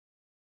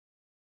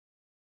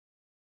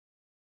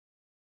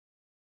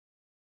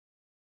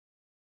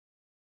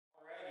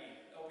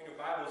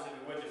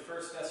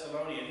1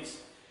 Thessalonians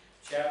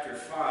chapter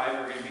 5.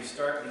 We're going to be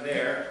starting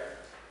there.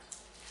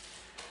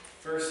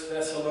 1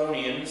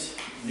 Thessalonians,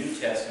 New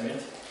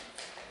Testament,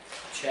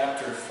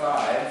 chapter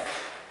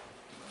 5.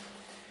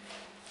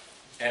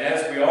 And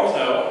as we all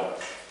know,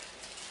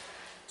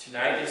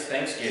 tonight is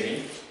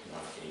Thanksgiving.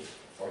 Not kidding.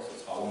 Of course,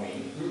 it's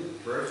Halloween.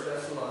 1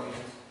 Thessalonians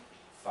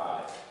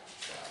 5.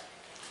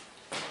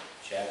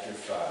 Chapter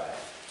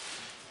 5.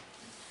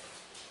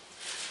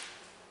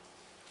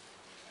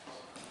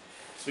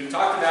 So we've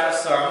talked about it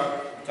some.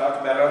 We talked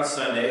about it on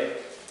Sunday.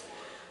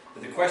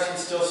 But the question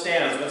still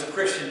stands, what's a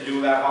Christian do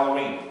about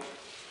Halloween?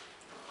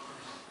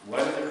 What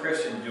does a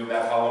Christian do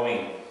about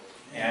Halloween?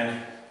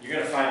 And you're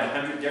going to find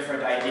 100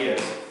 different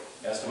ideas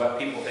as to what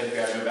people think we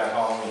ought to do about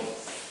Halloween.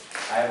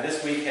 I have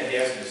this week had to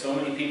answer to so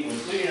many people,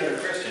 including other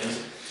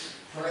Christians,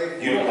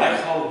 you don't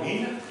like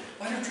Halloween?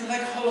 Why don't you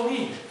like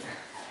Halloween?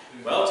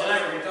 Well,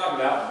 tonight we're going to talk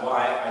about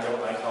why I don't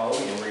like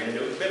Halloween, and we're going to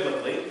do it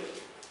biblically.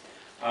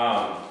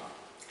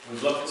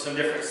 We've looked at some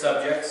different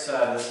subjects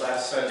this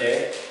last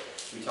Sunday.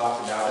 We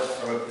talked about it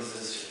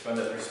from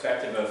the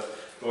perspective of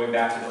going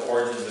back to the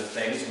origins of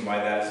things and why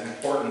that is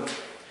important.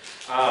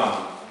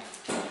 Now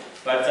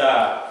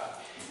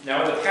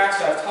in the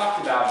past I've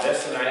talked about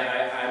this, and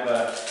I've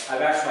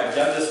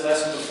done this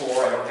lesson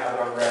before. I don't have it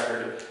on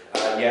record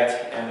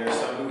yet, and there's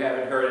some who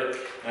haven't heard it.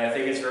 And I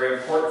think it's very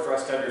important for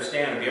us to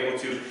understand and be able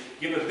to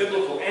give a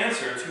biblical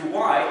answer to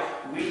why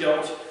we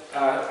don't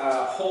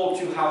hold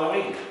to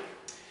Halloween.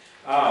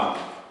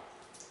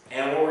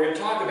 And what we're going to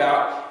talk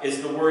about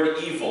is the word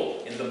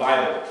evil in the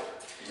Bible.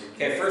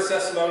 Okay, 1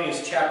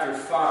 Thessalonians chapter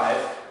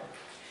 5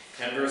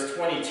 and verse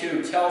 22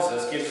 gives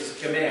us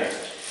a command.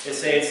 It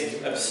says,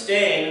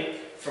 abstain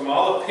from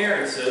all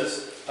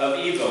appearances of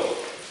evil.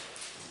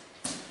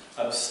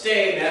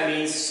 Abstain, that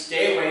means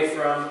stay away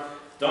from,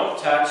 don't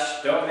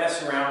touch, don't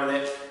mess around with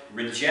it,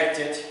 reject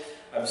it.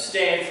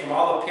 Abstain from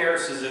all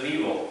appearances of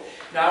evil.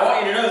 Now I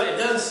want you to know that it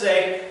doesn't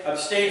say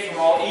abstain from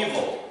all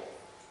evil.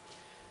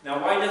 Now,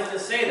 why doesn't it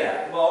say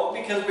that? Well,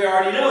 because we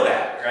already know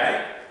that,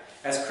 right?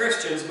 As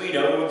Christians, we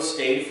know to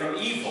abstain from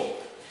evil.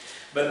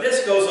 But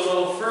this goes a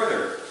little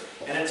further,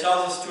 and it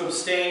tells us to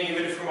abstain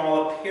even from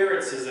all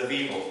appearances of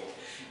evil.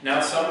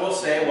 Now, some will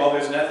say, well,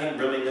 there's nothing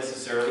really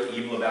necessarily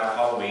evil about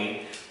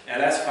Halloween,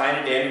 and that's fine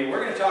and dandy. We're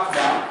going to talk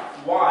about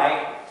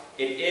why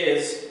it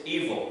is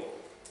evil.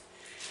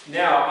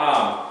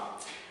 Now,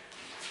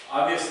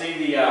 obviously,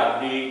 the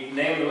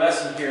name of the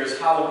lesson here is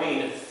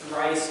Halloween,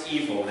 Thrice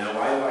Evil. Now,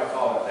 why do I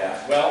call it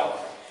that?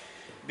 Well,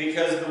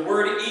 because the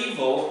word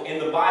evil in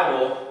the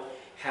Bible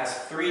has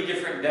 3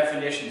 different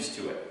definitions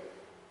to it.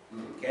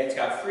 Okay, it's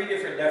got 3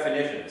 different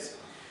definitions.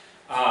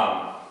 Where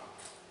am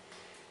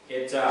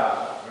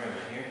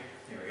I here?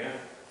 Here we go.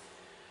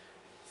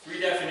 3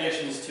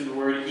 definitions to the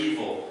word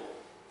evil.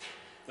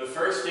 The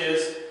first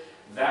is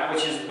that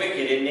which is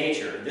wicked in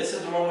nature. This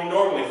is the one we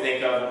normally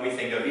think of when we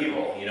think of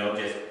evil. You know,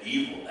 just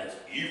evil, that's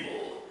evil.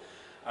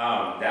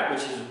 That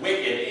which is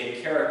wicked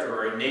in character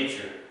or in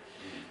nature.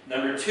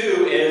 Number 2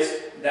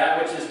 is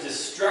that which is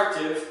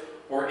destructive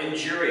or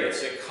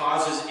injurious. It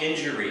causes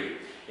injury.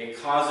 It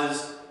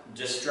causes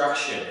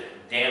destruction,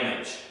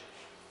 damage.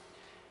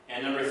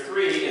 And number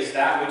 3 is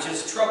that which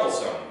is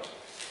troublesome.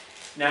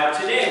 Now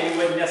today we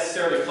wouldn't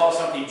necessarily call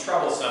something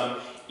troublesome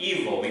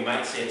evil. We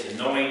might say it's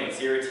annoying, it's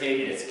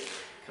irritating, it's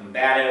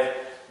combative.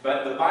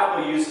 But the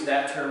Bible uses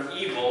that term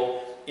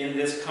evil in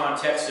this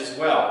context as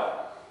well.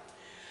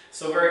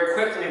 So very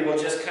quickly we'll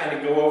just kind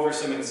of go over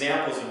some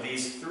examples of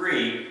these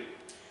 3.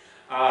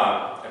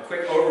 A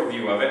quick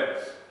overview of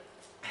it,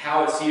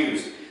 how it's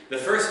used. The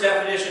first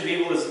definition of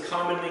evil is a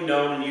commonly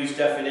known and used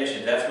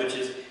definition. That's which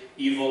is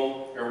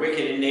evil or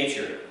wicked in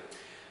nature.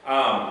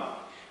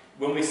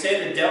 When we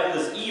say the devil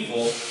is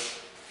evil,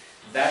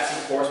 that's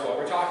of course what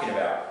we're talking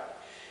about.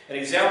 An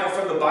example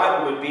from the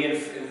Bible would be in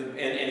 1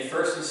 and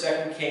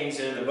 2 Kings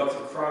and in the book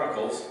of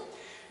Chronicles.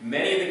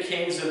 Many of the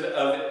kings of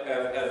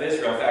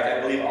Israel, in fact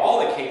I believe all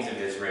the kings of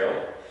Israel,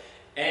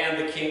 and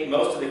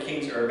most of the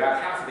kings, or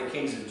about half of the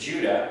kings of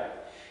Judah.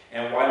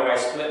 And why do I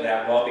split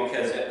that? Well,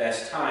 because at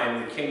this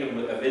time the kingdom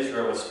of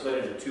Israel was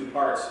split into 2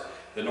 parts.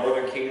 The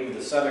northern kingdom and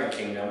the southern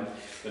kingdom.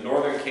 The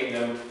northern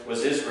kingdom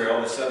was Israel,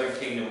 the southern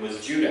kingdom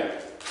was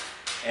Judah.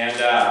 And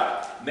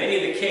many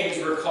of the kings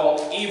were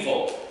called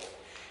evil.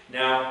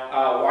 Now,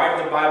 why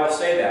did the Bible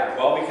say that?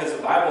 Well, because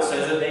the Bible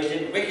says that they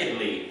did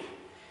wickedly.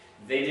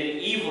 They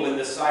did evil in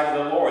the sight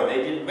of the Lord.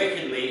 They did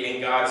wickedly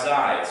in God's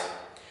eyes.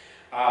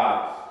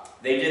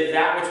 They did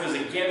that which was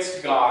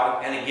against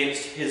God and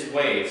against His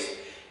ways.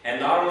 And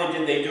not only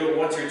did they do it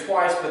once or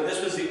twice, but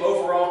this was the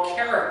overall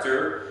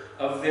character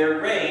of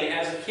their reign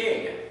as a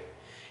king.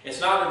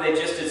 It's not that they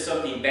just did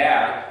something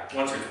bad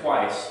once or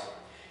twice.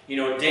 You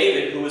know,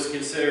 David, who was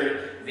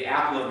considered the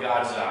apple of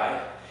God's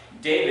eye,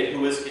 David,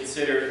 who was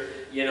considered,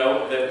 you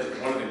know,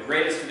 one of the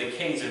greatest of the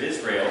kings of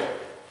Israel,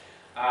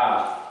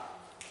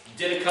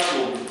 did a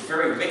couple of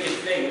very wicked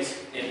things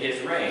in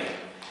his reign.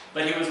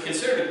 But he was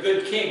considered a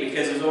good king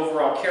because his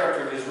overall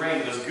character of his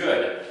reign was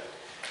good.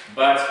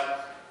 But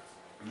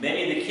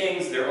many of the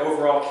kings, their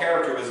overall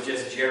character was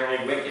just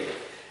generally wicked.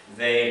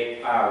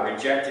 They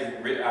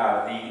rejected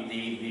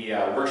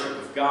the worship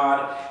of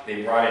God.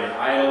 They brought in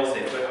idols.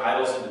 They put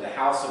idols into the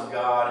house of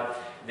God.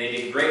 They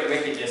did great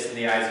wickedness in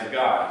the eyes of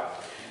God.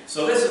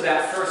 So this is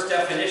that first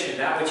definition,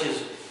 that which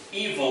is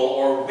evil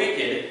or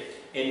wicked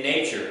in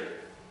nature.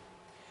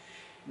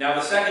 Now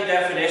the second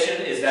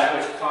definition is that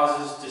which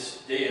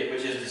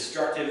which is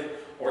destructive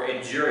or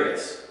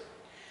injurious.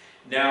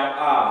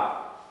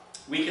 Now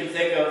we can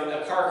think of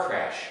a car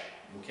crash,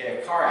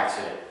 okay, a car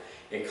accident.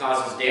 It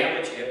causes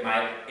damage. It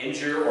might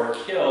injure or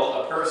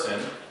kill a person.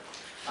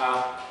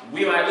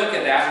 We might look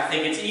at that and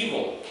think it's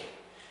evil.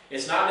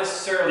 It's not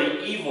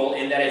necessarily evil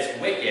in that it's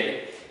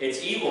wicked.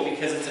 It's evil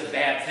because it's a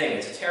bad thing.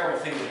 It's a terrible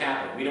thing that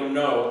happened. We don't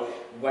know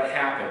what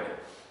happened.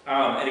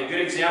 And a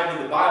good example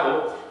in the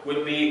Bible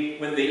would be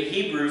when the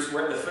Hebrews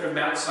were at the foot of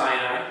Mount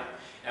Sinai,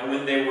 and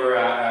when they were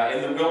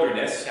in the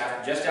wilderness,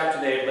 just after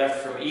they had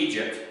left from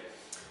Egypt.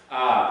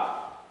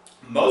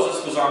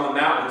 Moses was on the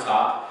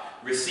mountaintop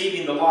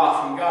receiving the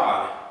law from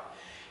God.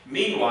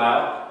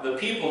 Meanwhile, the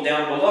people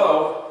down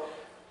below,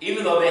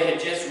 even though they had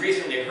just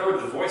recently heard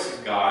the voice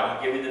of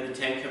God giving them the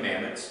Ten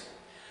Commandments,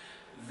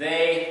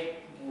 they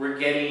were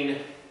getting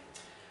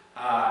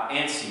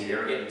antsy. They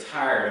were getting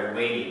tired of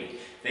waiting.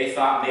 They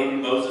thought maybe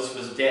Moses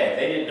was dead.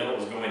 They didn't know what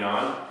was going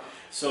on.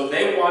 So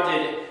they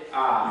wanted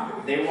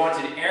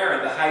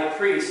Aaron, the high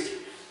priest,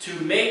 to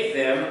make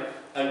them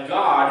a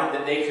god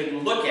that they could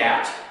look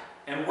at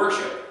and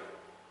worship.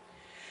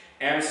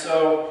 And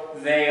so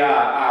they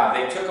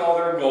took all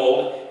their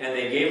gold and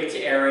they gave it to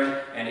Aaron,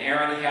 and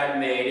Aaron had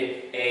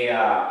made a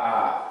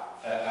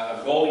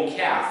golden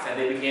calf, and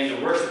they began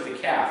to worship the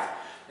calf.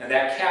 And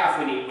that calf,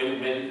 when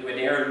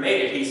Aaron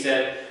made it, he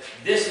said,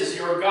 "This is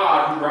your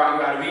God who brought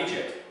you out of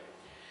Egypt."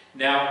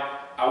 Now,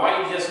 I want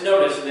you to just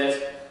notice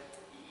that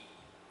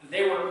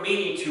they weren't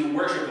meaning to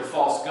worship a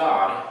false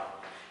god.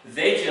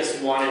 They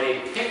just wanted a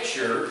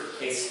picture,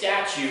 a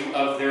statue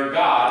of their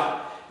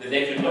God that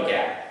they could look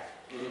at.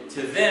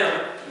 To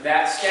them,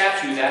 that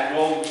statue, that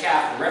golden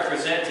calf,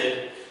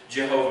 represented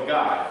Jehovah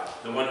God,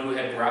 the one who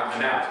had brought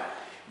them out.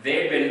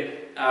 They had been,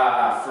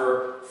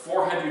 for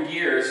 400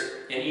 years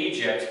in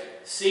Egypt,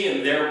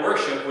 seeing their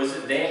worship was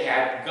that they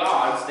had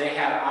gods, they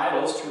had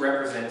idols to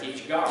represent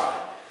each god.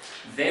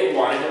 They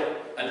wanted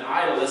an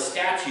idol, a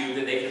statue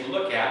that they could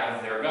look at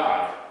of their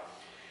God.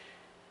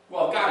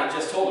 Well, God had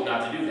just told them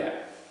not to do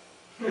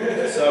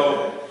that.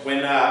 So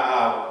when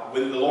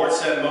the Lord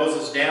sent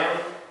Moses down,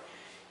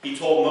 he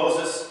told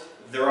Moses,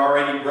 they're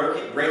already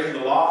breaking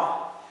the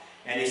law,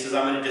 and he says,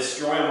 I'm going to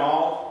destroy them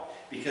all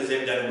because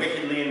they've done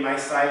wickedly in my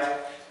sight.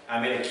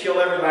 I'm going to kill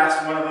every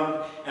last one of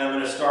them, and I'm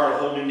going to start a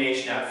whole new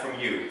nation out from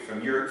you,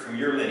 from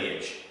your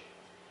lineage.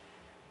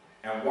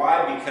 And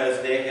why?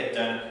 Because they had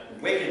done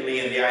wickedly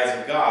in the eyes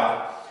of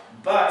God.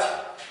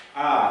 But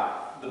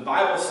the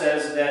Bible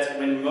says that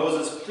when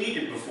Moses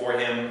pleaded before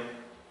him,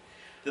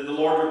 that the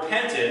Lord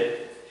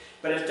repented.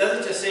 But it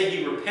doesn't just say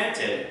he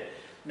repented.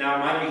 Now,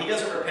 mind you, he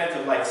doesn't repent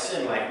of like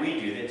sin like we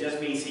do. That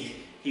just means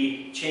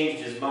he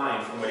changed his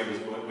mind from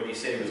what he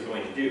said he was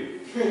going to do.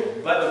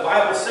 But the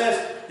Bible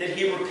says that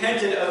he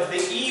repented of the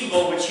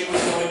evil which he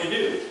was going to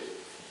do.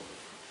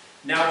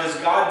 Now, does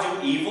God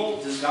do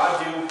evil? Does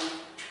God do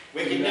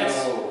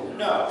wickedness?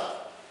 No.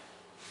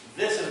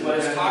 This is what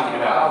it's talking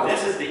about.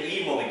 This is the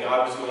evil that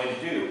God was going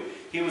to do.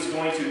 He was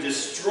going to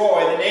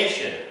destroy the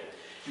nation.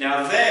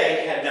 Now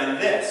they had done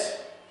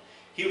this.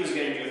 He was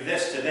going to do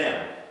this to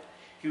them.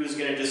 He was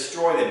going to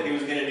destroy them. He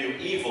was going to do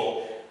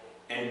evil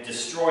and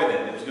destroy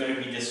them. It was going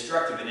to be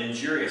destructive and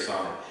injurious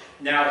on them.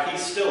 Now he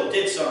still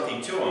did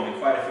something to them,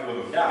 and quite a few of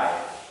them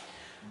died.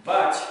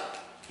 But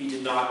he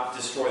did not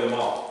destroy them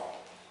all.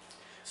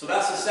 So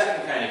that's the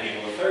second kind of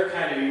evil. The third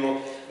kind of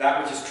evil,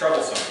 that which is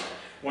troublesome.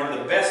 One of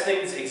the best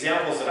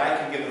examples that I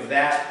can give of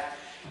that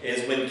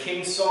is when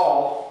King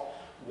Saul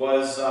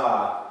was,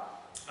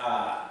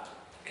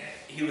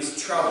 he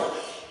was troubled.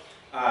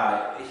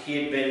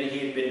 He had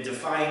been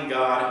defying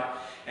God,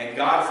 and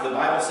God, the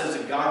Bible says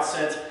that God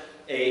sent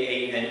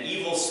an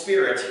evil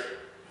spirit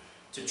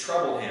to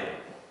trouble him.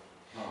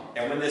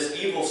 And when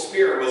this evil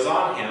spirit was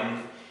on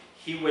him,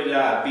 he would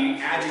be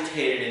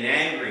agitated and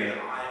angry,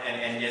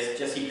 and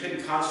just he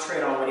couldn't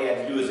concentrate on what he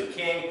had to do as a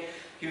king.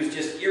 He was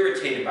just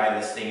irritated by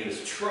this thing. He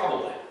was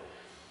troubled.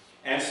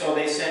 And so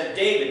they sent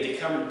David to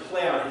come and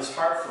play on his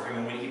harp for him.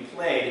 And when he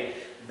played,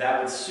 that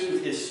would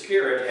soothe his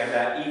spirit, and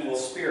that evil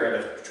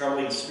spirit, a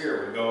troubling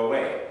spirit, would go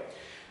away.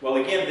 Well,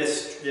 again,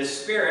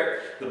 this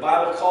spirit, the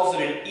Bible calls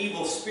it an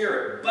evil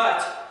spirit,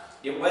 but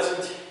it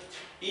wasn't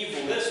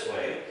evil this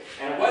way,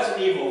 and it wasn't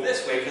evil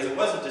this way because it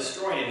wasn't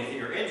destroying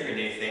anything or injuring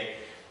anything.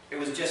 It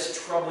was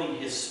just troubling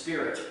his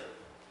spirit.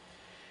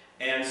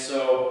 And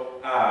so,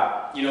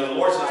 the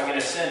Lord's not going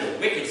to send a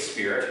wicked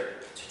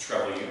spirit to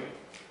trouble you.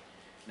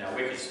 Now,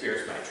 wicked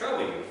spirits might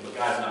trouble you, but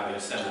God's not going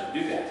to send them to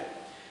do that.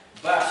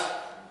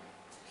 But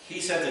he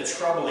sent a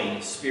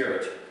troubling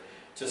spirit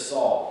to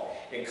Saul.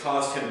 It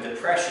caused him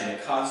depression.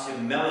 It caused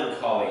him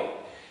melancholy.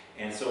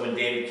 And so when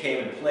David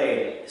came and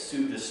played, it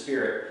soothed the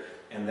spirit,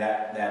 and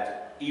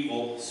that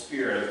evil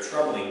spirit of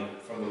troubling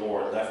from the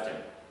Lord left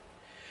him.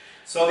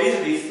 So these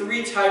are the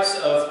three types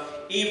of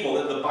evil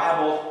that the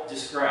Bible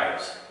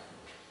describes.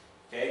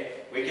 Okay?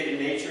 Wicked in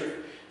nature,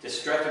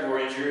 destructive or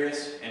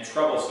injurious, and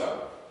troublesome.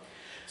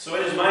 So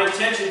it is my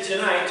intention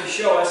tonight to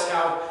show us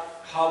how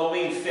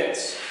Halloween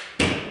fits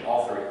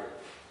all three.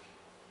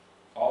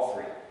 All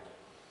three.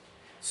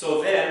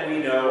 So then we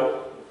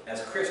know,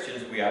 as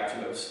Christians, we ought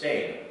to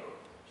abstain.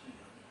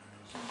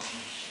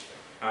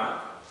 Huh?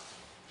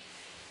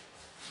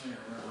 Yeah,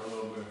 remember a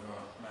little bit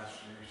of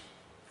Masters.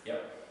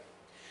 Yep.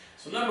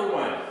 So number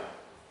one,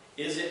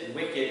 is it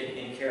wicked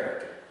in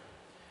character?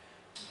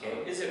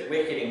 Okay, is it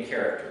wicked in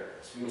character?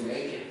 You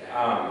make it that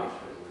Um, way, it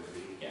would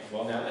be. Yeah,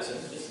 well now listen.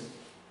 The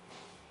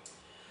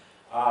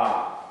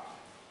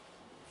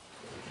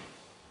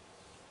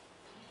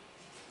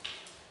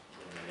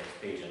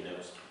next page in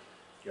notes.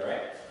 You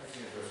alright? I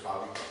think it was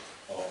Bobby.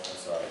 Oh, I'm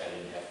sorry, I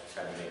didn't have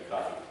time to make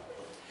coffee.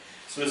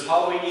 So is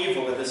Halloween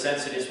evil in the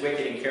sense that it's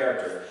wicked in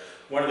character?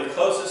 One of the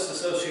closest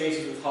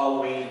associations with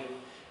Halloween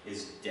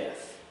is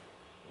death.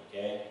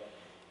 Okay?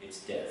 It's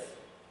death.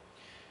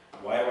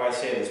 Why do I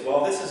say this?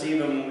 Well, this is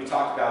even when we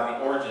talk about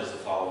the origins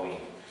of Halloween.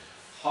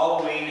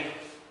 Halloween,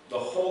 the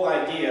whole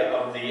idea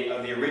of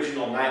the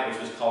original night, which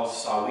was called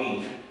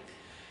Samhain,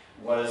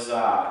 was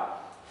that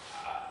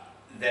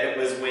it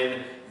was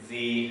when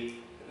the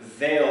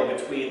veil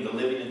between the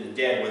living and the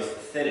dead was the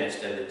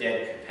thinnest and the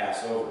dead could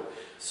pass over.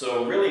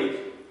 So really,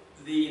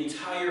 the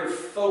entire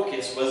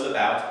focus was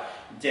about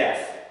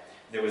death.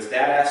 There was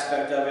that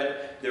aspect of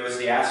it. There was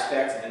the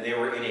aspect that they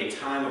were in a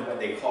time of what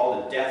they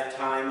called a death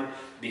time,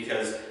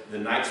 because the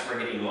nights were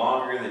getting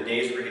longer, the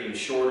days were getting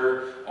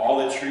shorter, all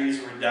the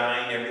trees were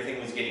dying,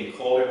 everything was getting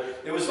colder.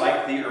 It was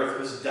like the earth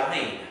was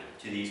dying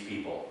to these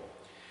people.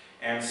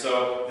 And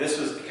so this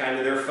was kind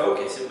of their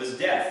focus. It was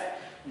death.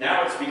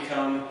 Now it's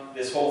become,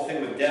 this whole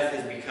thing with death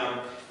has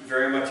become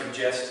very much of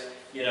just,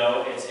 you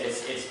know,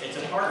 it's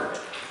a part of it.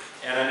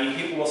 And I mean,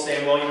 people will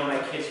say, well, you know, my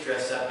kids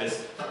dress up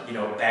as, you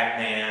know,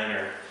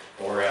 Batman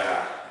or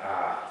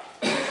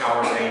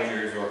Power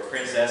Rangers or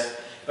Princess.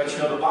 But you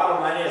know, the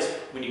bottom line is,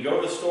 when you go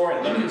to the store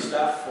and look at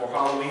stuff for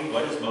Halloween,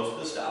 what is most of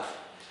the stuff?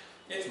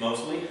 It's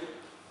mostly,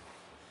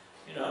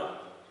 you know,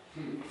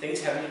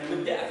 things having to do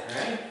with death,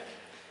 right?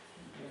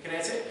 What can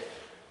I say?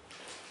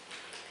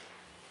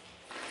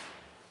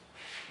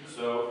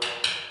 So,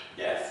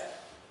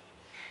 death.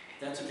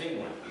 That's a big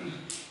one.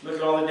 Look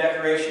at all the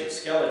decorations,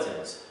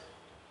 skeletons,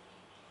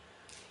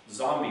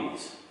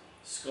 zombies,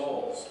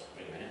 skulls.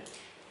 Wait a minute.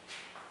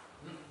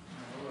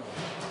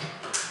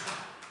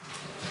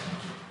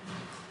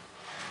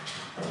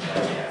 I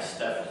have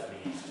stuff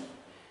with me.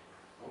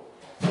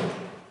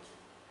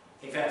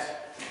 Think fast.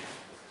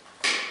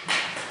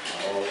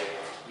 Oh,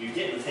 you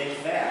didn't think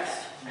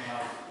fast.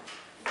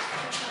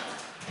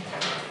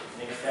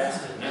 Think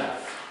fast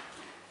enough.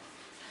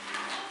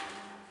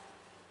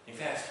 Think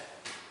fast.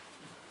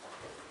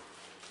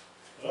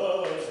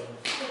 Oh.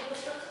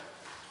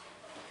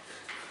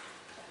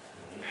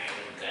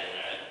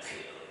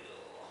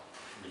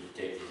 You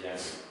take these out.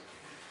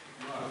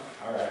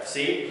 All right.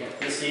 See?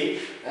 You see?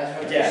 That's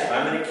what Death.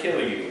 I'm going to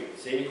kill you.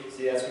 See?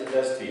 See, that's what it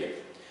does to you.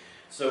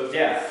 So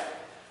death.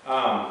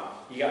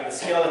 You got the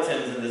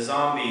skeletons and the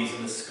zombies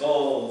and the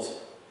skulls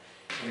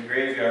and the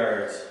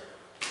graveyards.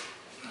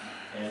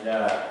 And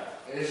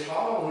Is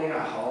Halloween a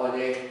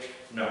holiday?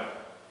 no.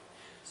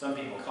 Some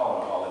people call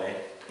it a holiday.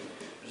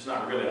 But it's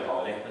not really a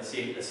holiday. Let's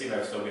see if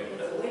I'm still good.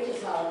 It's a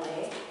witch's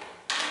holiday.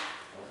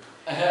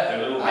 They're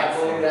a little I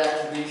believe bit-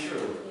 that to be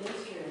true. It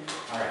is true.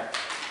 Alright.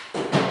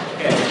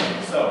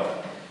 Okay,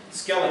 so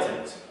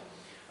skeletons.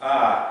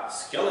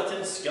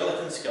 Skeletons.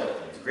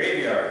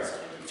 Graveyards,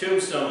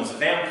 tombstones,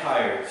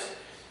 vampires,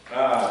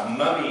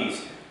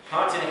 mummies,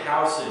 haunted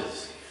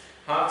houses,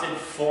 haunted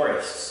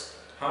forests,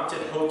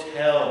 haunted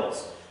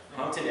hotels,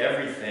 haunted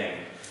everything.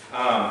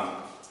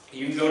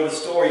 You can go to the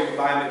store, you can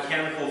buy a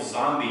mechanical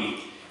zombie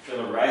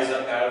that'll rise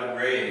up out of the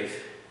grave,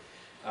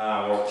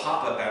 or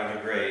pop up out of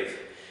the grave.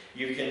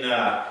 You can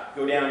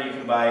go down, you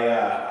can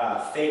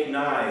buy fake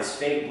knives,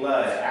 fake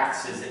blood,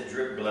 axes that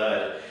drip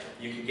blood.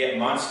 You can get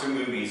monster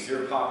movies,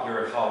 they're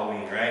popular at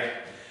Halloween, right?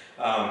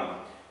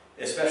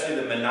 Especially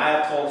the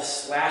maniacal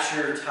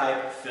slasher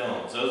type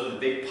films. Those are the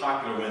big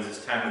popular ones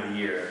this time of the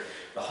year.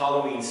 The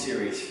Halloween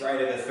series,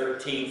 Friday the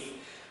 13th,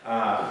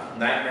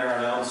 Nightmare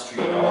on Elm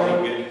Street, all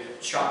the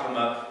good chop 'em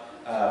up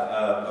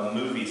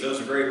movies. Those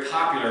are very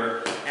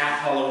popular at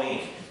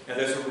Halloween. And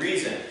there's a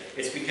reason.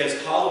 It's because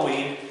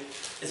Halloween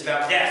is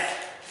about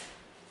death.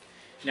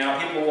 Now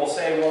people will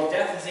say, well,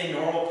 death is a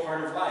normal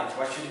part of life.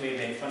 Why shouldn't we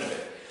make fun of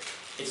it?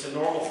 It's a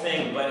normal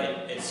thing, but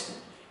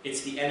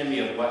it's the enemy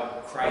of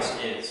what Christ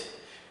is.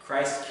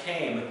 Christ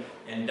came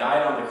and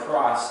died on the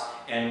cross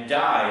and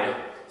died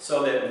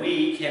so that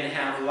we can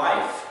have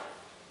life.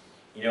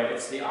 You know,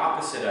 it's the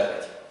opposite of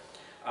it.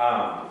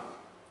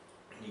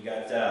 You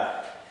got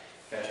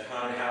your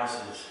haunted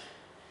houses,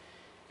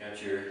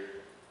 got your,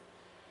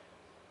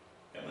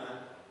 come on,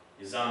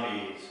 your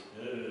zombies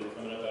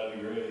coming up out of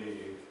the grave.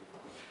 You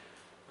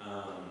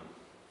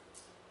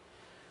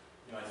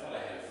know, I thought I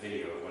had a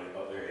video of one.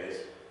 Oh, there it is.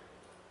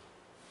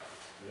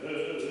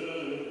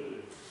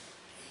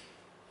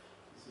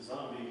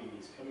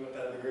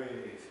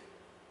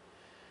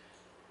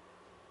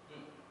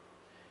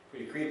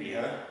 creepy,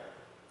 huh?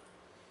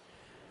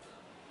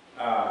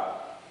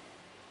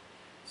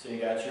 So you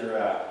got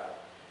your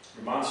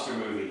monster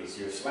movies,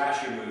 your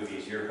slasher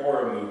movies, your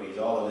horror movies,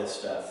 all of this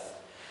stuff.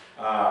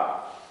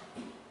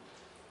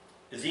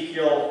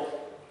 Ezekiel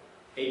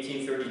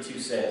 18:32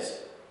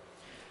 says,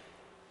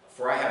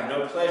 "For I have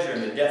no pleasure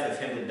in the death of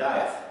him that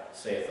dieth,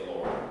 saith the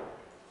Lord."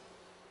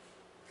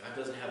 God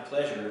doesn't have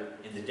pleasure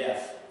in the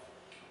death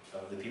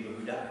of the people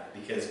who die,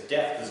 because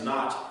death was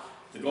not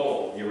the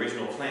goal, the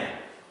original plan.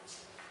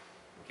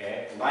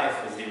 Okay?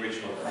 Life was the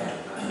original plan,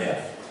 not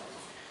death.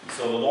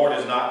 So the Lord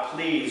is not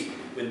pleased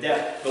with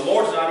death. The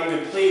Lord's not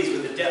even pleased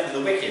with the death of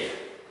the wicked.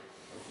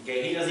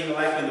 Okay? He doesn't even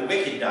like when the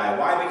wicked die.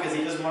 Why? Because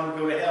he doesn't want them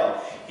to go to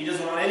hell. He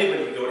doesn't want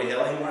anybody to go to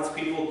hell. He wants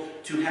people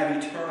to have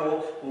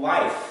eternal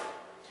life.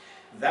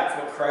 That's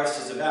what Christ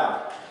is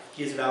about.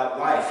 He's about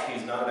life.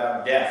 He's not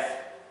about death.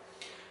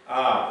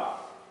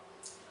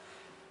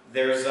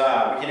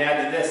 We can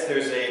add to this,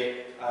 there's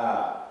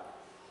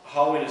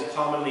Halloween is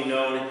commonly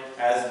known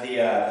as the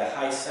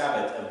high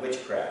Sabbath of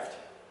witchcraft.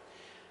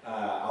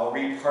 I'll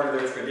read part of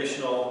their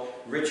traditional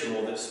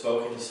ritual that's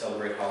spoken to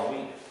celebrate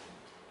Halloween.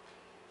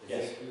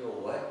 Yes? Ezekiel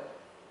what?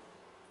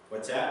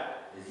 What's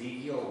that?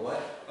 Ezekiel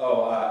what?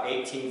 Oh,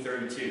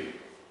 18:32.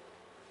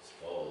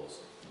 Suppose.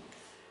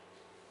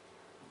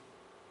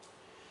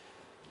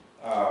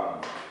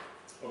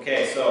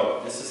 Okay,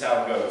 so this is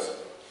how it goes.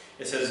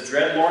 It says,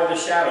 "Dread Lord of the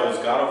shadows,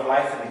 God of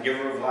life and the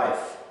giver of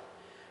life."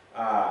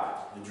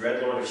 The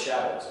dread Lord of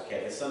shadows.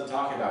 Okay, this isn't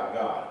talking about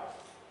God.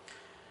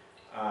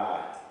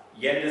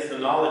 "Yet it is the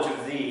knowledge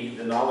of thee,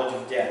 the knowledge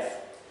of death.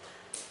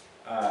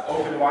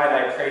 Open wide,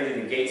 I pray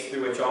thee, the gates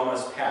through which all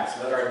must pass.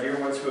 Let our dear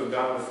ones who have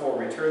gone before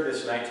return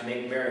this night to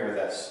make merry with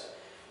us."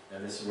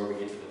 And this is where we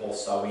get to the whole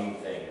Samhain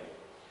thing.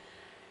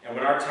 "And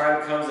when our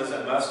time comes, as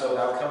it must, O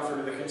thou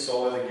comforter, the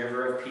consoler, the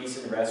giver of peace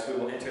and rest, we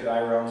will enter thy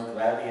realms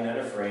gladly and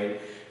unafraid.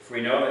 For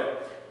we know that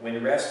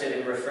when rested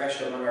and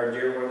refreshed among our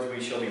dear ones,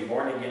 we shall be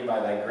born again by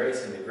thy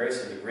grace and the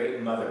grace of the great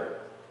Mother."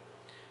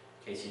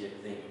 In case you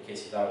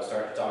thought I was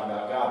starting to talk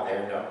about God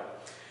there, no.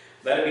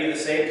 "Let it be the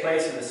same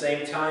place and the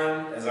same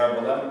time as our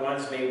beloved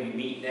ones may we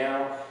meet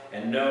now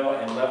and know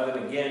and love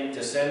them again.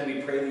 To send,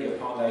 we pray thee,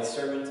 upon thy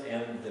servant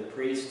and the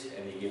priest,"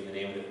 and you give the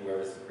name of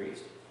whoever is the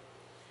priest.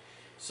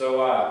 So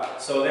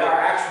they are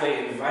actually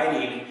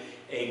inviting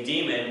a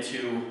demon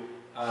to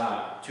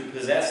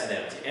possess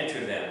them, to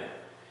enter them,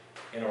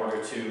 in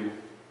order to,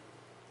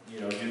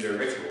 do their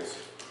rituals.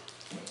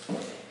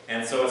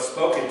 And so it's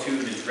spoken to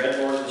the dread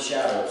Lord of the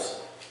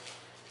shadows,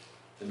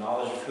 the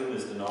knowledge of whom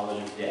is the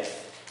knowledge of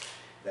death.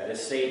 That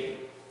is Satan.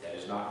 That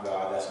is not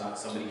God. That's not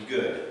somebody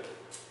good.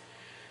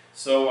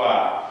 So,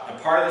 and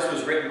part of this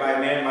was written by a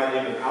man by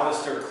the name of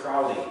Aleister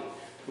Crowley,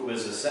 who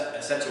was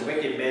such a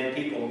wicked man,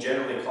 people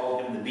generally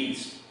called him the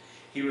Beast.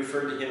 He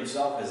referred to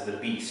himself as the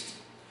Beast,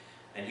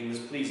 and he was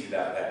pleased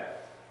about that.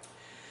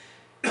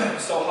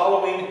 So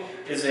Halloween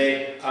is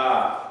a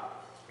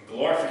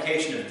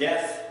glorification of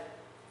death,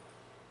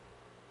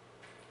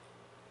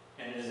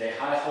 and it is a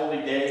high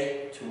holy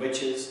day to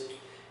witches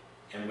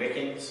and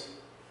Wiccans.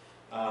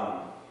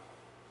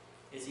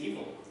 It's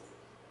evil,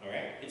 all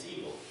right? It's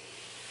evil.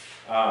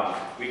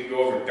 We can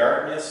go over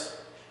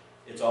darkness.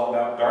 It's all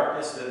about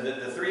darkness.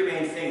 The three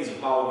main things of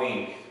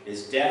Halloween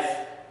is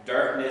death,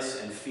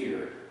 darkness, and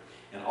fear.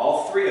 And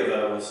all three of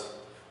those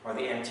are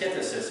the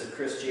antithesis of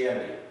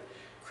Christianity.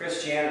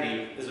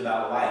 Christianity is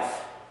about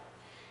life.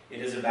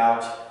 It is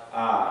about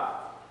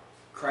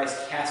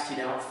Christ casting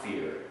out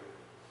fear.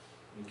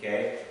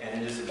 Okay?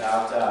 And it is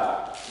about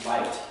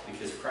light,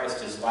 because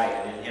Christ is light,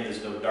 and in him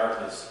is no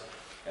darkness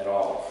at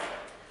all.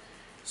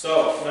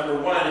 So,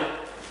 number one,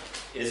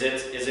 is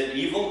it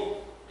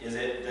evil? Does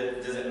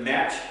it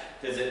match?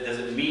 Does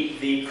it meet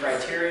the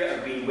criteria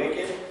of being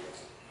wicked?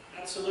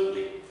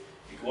 Absolutely.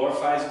 It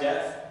glorifies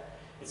death.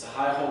 It's a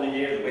high holy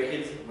day of the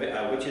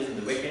witches and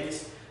the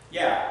Wiccans.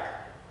 Yeah,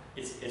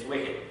 it's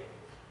wicked.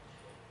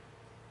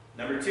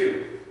 Number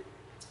two,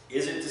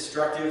 is it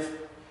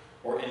destructive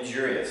or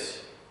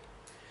injurious?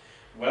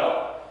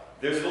 Well,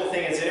 there's a little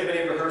thing. Has anybody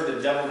ever heard of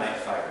the Devil Night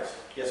Fires?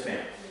 Yes,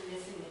 ma'am. You're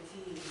missing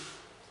the T.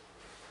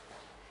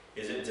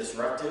 Is it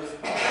disruptive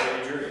or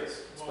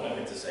injurious? That's what I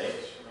meant to say.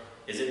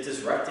 Is it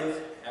disruptive?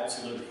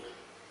 Absolutely.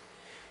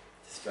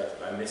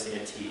 Destructive. I'm missing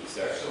a T.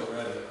 Sorry. I still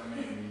read it. I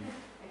mean,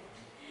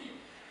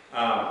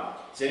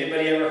 Has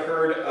anybody ever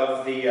heard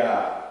of the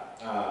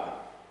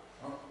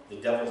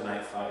Devil's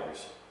Night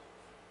Fires?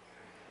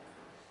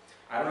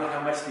 I don't know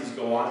how much these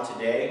go on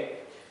today,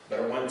 but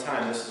at one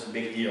time this was a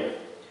big deal.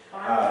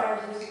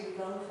 Bonfires used to be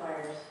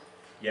bonfires.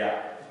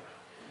 Yeah.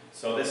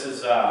 So this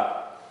was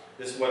a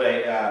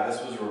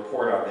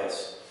report on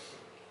this.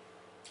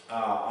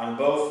 On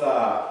both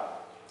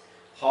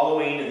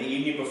Halloween and the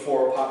evening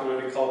before,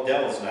 popularly called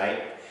Devil's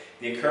Night,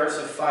 the occurrence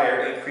of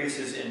fire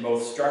increases in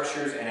both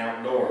structures and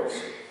outdoors.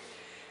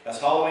 As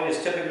Halloween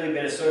has typically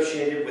been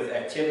associated with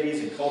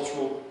activities and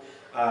cultural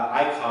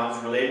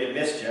icons related to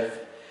mischief,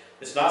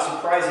 it's not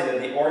surprising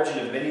that the origin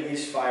of many of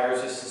these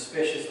fires is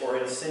suspicious or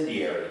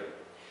incendiary.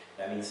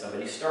 That means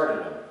somebody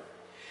started them.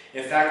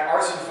 In fact,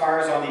 arson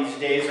fires on these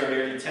days are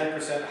nearly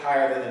 10%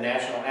 higher than the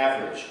national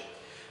average.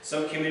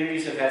 Some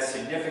communities have had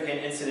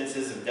significant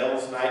incidences of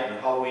Devil's Night and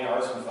Halloween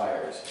arson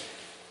fires.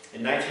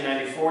 In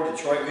 1994,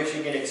 Detroit,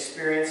 Michigan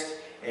experienced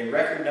a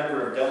record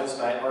number of Devil's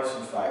Night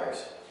arson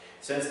fires.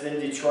 Since then,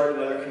 Detroit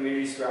and other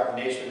communities throughout the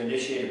nation have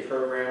initiated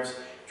programs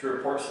to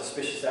report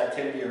suspicious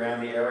activity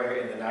around the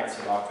area in the nights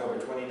of October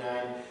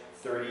 29,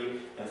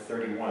 30, and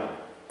 31.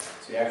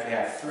 So you actually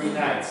have 3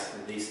 nights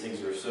that these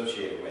things are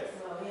associated with.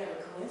 Well, we have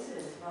a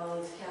coincidence of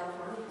all these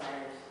California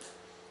fires.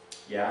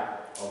 Yeah,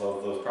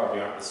 although those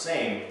probably aren't the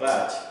same,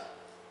 but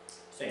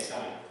same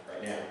time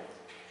right now.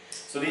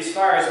 So these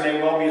fires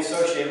may well be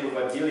associated with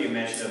what Delia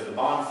mentioned of the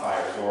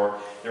bonfires, or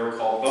they were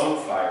called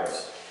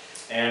bonfires.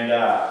 And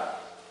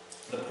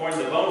the point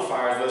of the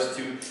bonfires was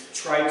to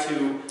try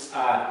to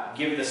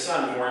give the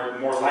sun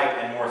more light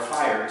and more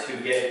fire to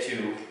get it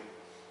to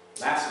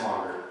last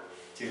longer,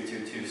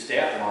 to stay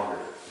up longer.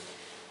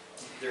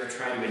 They were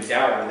trying to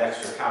endow it with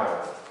extra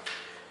power.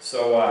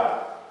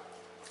 So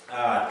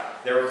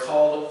they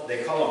call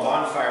them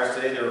bonfires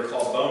today. They were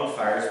called bone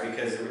fires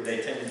because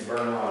they tended to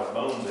burn a lot of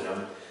bones in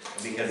them,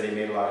 because they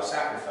made a lot of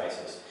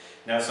sacrifices.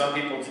 Now, some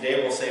people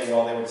today will say,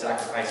 well, they would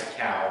sacrifice a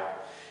cow,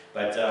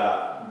 but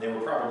they were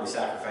probably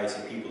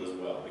sacrificing people as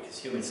well, because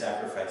human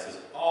sacrifice has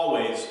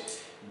always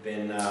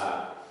been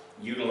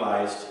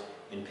utilized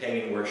in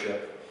pagan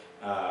worship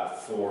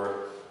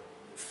for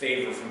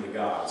favor from the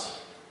gods.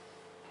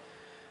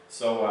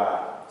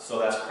 So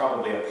that's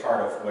probably a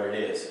part of what it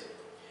is.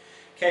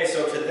 Okay,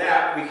 so to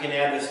that we can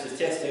add the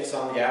statistics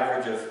on the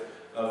average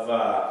of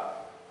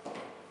what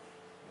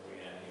we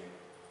have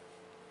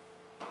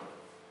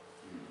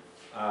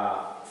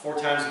here. 4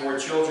 times more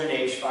children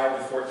aged 5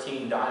 to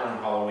 14 die on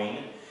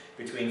Halloween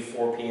between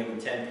 4 p.m.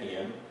 and 10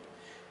 p.m.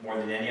 more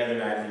than any other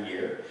night of the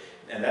year.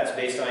 And that's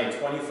based on a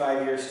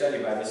 25-year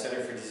study by the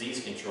Center for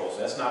Disease Control. So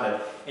that's not an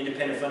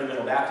independent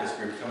fundamental Baptist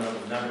group coming up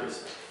with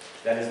numbers.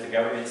 That is the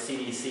government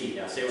CDC.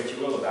 Now say what you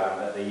will about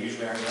them, but they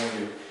usually aren't going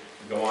to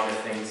go on to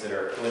things that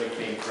are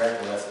politically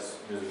incorrect unless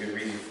there's a good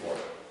reason for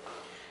it.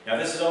 Now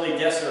this is only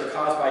deaths that are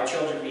caused by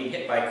children being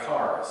hit by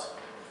cars.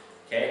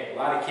 Okay? A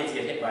lot of kids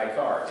get hit by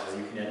cars, as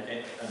you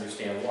can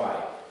understand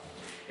why.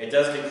 It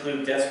doesn't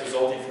include deaths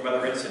resulting from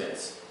other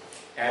incidents.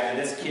 Add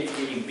to this, kids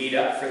getting beat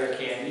up for their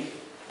candy.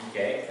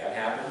 Okay, that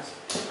happens.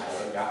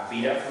 I got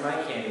beat up for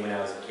my candy when I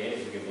was a kid.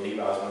 If you can believe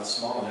I was once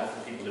small enough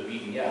for people to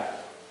beat me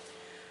up.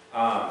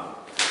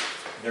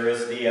 There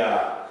is the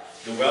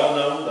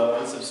well-known, though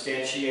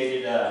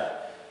unsubstantiated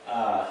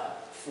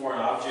foreign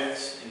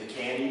objects in the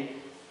candy.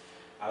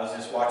 I was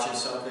just watching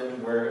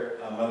something where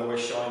a mother was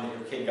showing that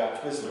her kid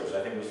got Twizzlers.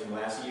 I think it was from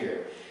last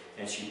year.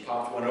 And she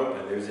popped one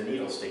open. There's a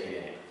needle sticking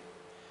in it.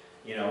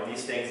 You know,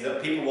 these things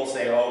that people will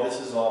say, oh, this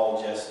is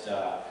all just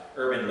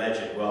urban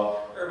legend.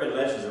 Well, urban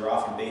legends are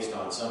often based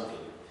on something.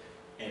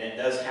 And it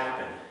does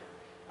happen,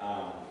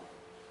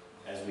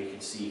 as we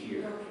can see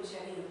here. Token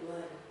shedding of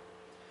blood.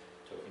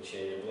 Token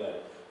shedding of blood.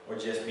 Or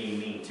just being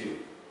mean too.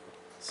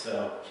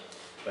 So,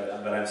 but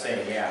I'm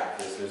saying, yeah,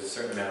 there's a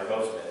certain amount of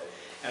both of it.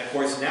 And of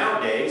course,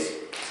 nowadays,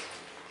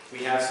 we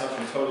have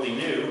something totally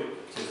new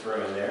to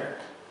throw in there.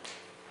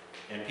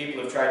 And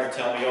people have tried to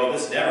tell me, oh,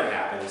 this never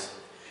happens.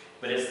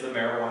 But it's the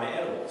marijuana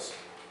edibles.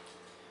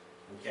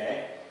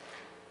 Okay?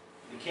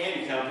 The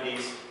candy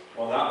companies,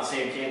 well, not the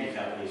same candy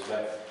companies,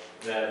 but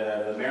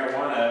the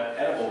marijuana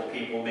edible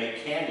people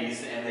make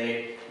candies and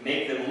they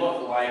make them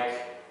look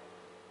like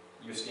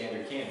your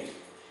standard candy.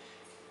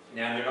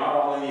 Now, they're not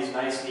all in these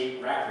nice,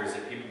 neat wrappers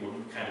that people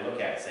would kind of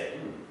look at and say,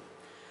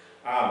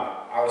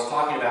 I was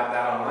talking about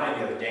that online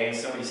the other day, and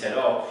somebody said,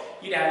 oh,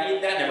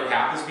 that never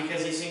happens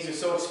because these things are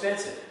so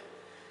expensive.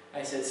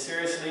 I said,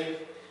 seriously?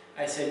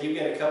 I said, you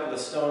get a couple of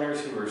stoners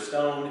who are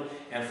stoned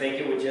and think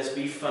it would just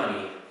be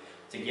funny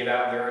to give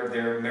out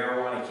their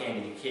marijuana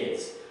candy to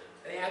kids.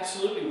 They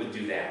absolutely would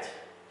do that.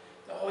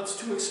 Oh, it's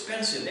too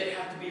expensive. They'd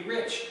have to be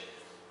rich.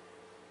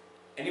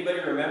 Anybody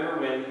remember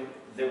when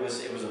it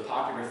was a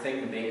popular thing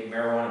to make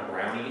marijuana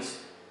brownies?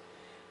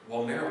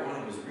 Well,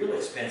 marijuana was real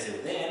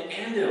expensive then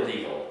and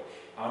illegal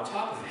on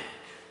top of it.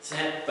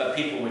 But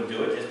people would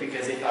do it just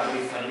because they thought it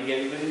would be funny to get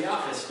everybody in the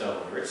office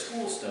stoned or at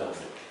school stoned.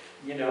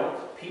 You know,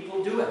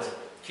 people do it.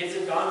 Kids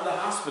have gone to the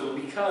hospital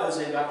because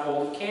they got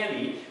hold of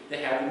candy that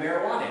had the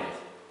marijuana in it.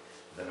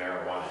 The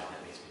marijuana,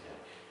 that makes me mad.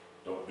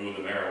 Don't do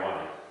the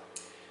marijuana.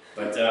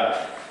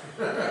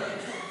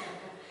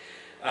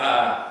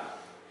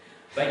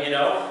 But you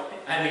know,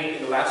 I mean,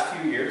 in the last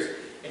few years,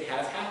 it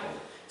has happened.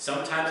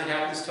 Sometimes it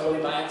happens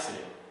totally by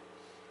accident.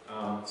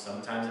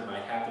 Sometimes it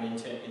might happen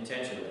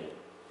intentionally.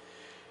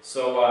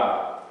 So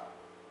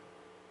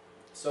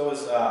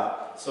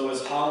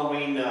is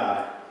Halloween,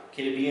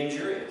 can it be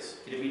injurious?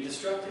 Can it be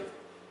destructive?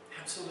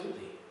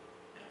 Absolutely.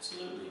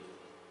 Absolutely.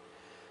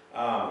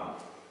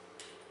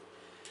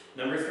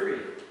 Number 3.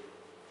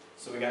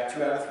 So we got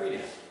 2 out of 3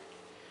 now.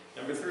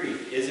 Number 3,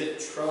 is it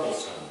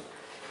troublesome?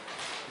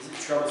 Is it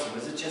troublesome?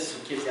 Is it just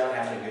some kids out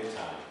having a good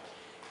time?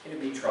 Can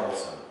it be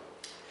troublesome?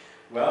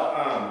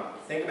 Well,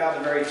 think about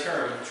the very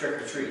term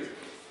trick or treat.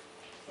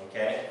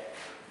 Okay?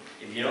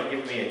 if you don't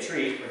give me a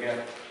treat, we're going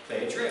to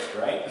play a trick,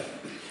 right?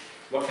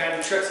 What kind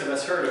of tricks have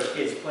us heard of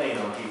kids playing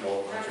on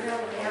people? Knocking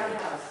over the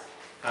outhouse.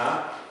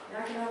 Huh?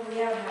 Knocking over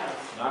the outhouse.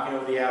 Knocking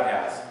over the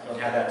outhouse. Don't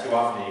have that too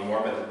often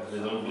anymore, but the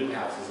little blue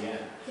houses, yeah.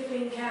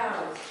 Tipping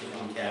cows.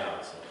 Chicken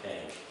cows,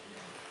 okay.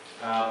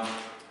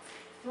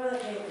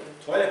 Toilet paper.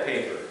 Toilet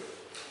paper.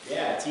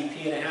 Yeah,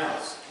 TP in a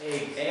house.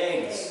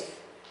 Eggs.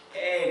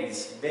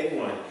 Eggs, big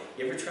one.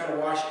 You ever try to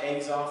wash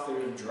eggs off that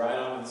are dried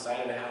on the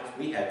side of the house?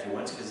 We had to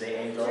once because they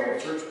egged our whole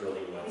church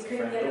building once. You the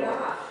couldn't front get it door.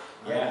 off.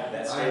 Yeah,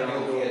 that's I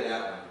don't get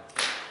that one.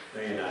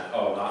 No, you're not.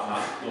 Oh,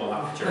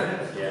 not the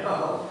church. Yeah.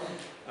 Oh.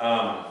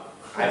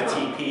 I've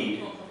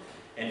TP'd,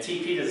 and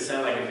TP doesn't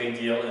sound like a big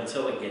deal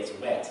until it gets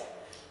wet,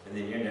 and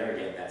then you're never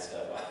getting that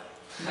stuff off.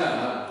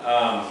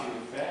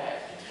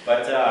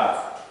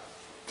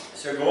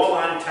 So go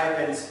online and type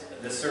in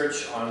the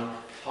search on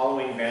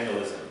Halloween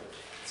vandalism,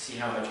 see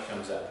how much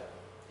comes up.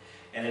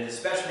 And it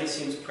especially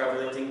seems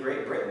prevalent in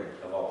Great Britain,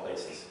 of all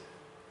places.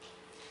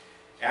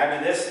 Add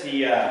to this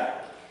the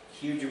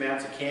huge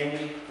amounts of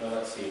candy. Well,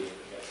 let's see.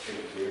 That's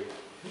pretty clear.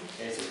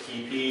 Okay, so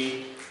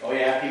TP. Oh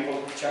yeah,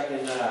 people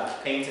chucking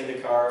paint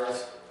into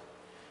cars,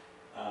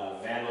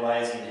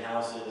 vandalizing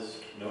houses.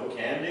 No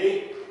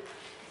candy.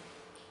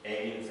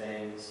 Egging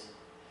things.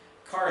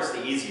 Car is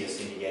the easiest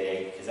thing to get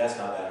egged because that's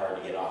not that hard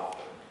to get off.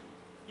 But,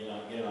 you know,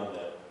 get it on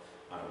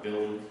a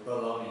building.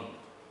 Baloney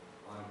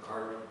on a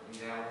car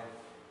animal.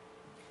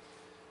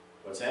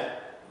 What's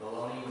that?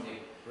 Baloney when they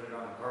put it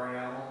on a car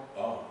animal.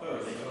 Oh,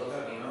 They fill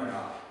that in right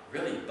off.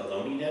 really?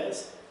 Baloney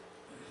does?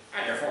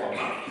 They're full of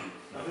money.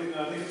 I think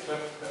it's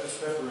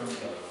pepperoni.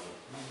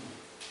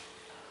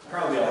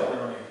 Probably all of it.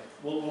 Pepperoni.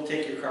 We'll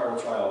take your car, we'll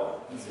try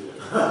all of them.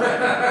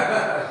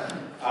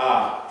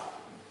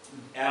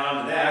 Add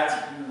on to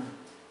that,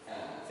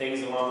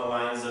 things along the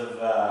lines of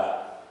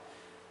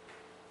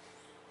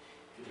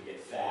people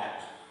get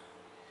fat,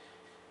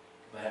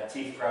 people have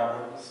teeth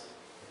problems,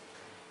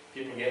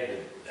 people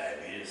get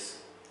diabetes.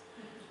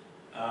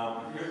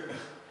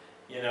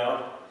 You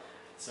know,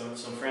 some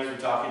friends were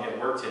talking at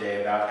work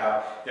today about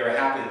how they were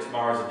happy that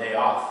tomorrow's a day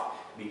off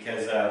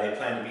because they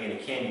plan to be in a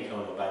candy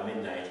coma by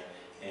midnight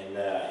and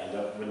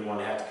wouldn't want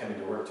to have to come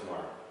into work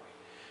tomorrow.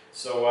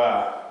 So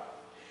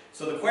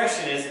the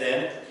question is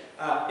then,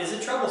 is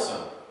it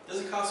troublesome?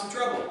 Does it cause some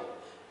trouble?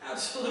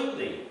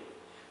 Absolutely.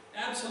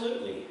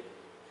 Absolutely.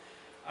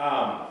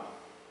 I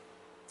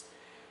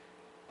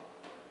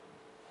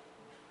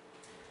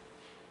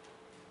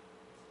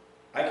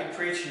could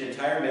preach an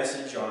entire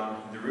message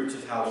on the roots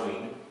of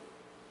Halloween.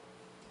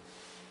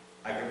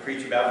 I could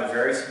preach about the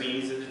various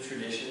meanings of the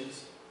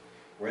traditions,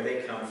 where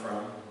they come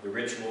from, the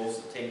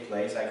rituals that take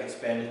place. I could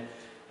spend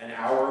an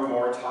hour or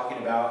more talking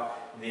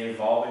about the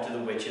involvement of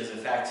the witches. In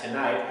fact,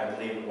 tonight, I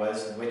believe it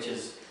was, the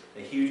witches,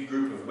 a huge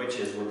group of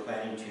witches were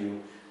planning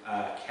to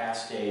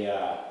cast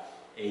a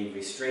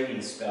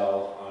restraining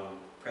spell on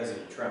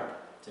President Trump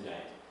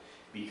tonight,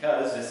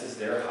 because this is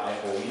their high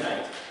holy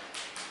night,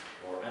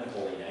 or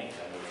unholy night,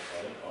 I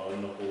would call it,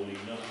 unholy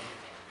night.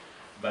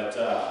 But,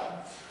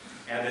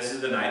 and this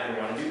is the night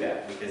they want to do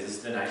that, because this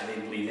is the night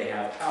they believe they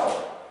have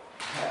power.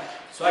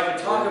 So I could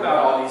talk about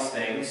all these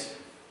things,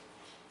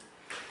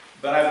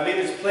 but I believe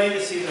it's plain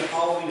to see that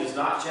Halloween is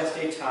not just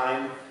a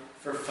time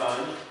for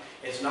fun.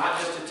 It's not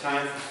just a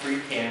time for free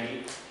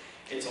candy.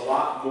 It's a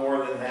lot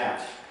more than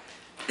that.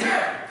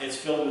 It's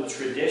filled with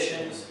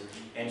traditions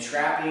and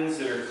trappings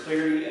that are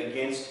clearly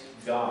against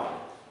God,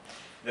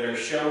 that are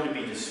shown to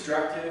be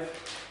destructive,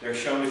 they're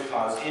shown to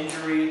cause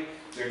injury,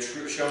 they're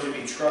shown to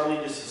be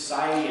troubling to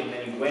society in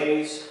many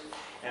ways.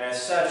 And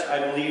as such,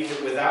 I believe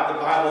that without the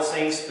Bible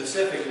saying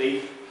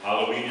specifically,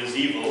 Halloween is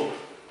evil,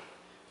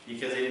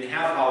 because they didn't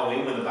have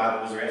Halloween when the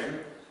Bible was written.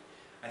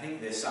 I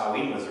think the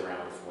Samhain was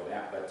around before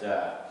that, but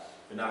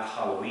not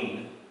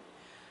Halloween.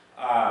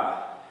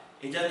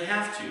 It doesn't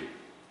have to.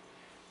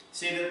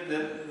 See,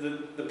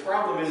 the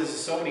problem is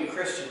so many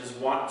Christians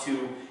want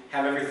to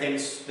have everything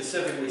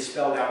specifically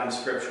spelled out in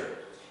Scripture.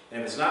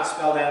 And if it's not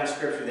spelled out in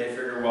Scripture, they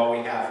figure, well, we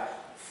have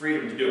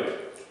freedom to do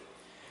it.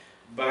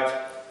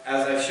 But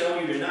as I've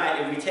shown you tonight,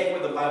 if we take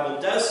what the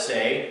Bible does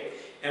say,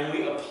 and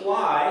we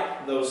apply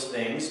those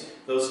things,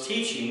 those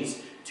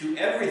teachings, to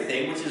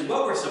everything, which is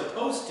what we're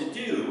supposed to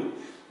do,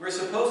 we're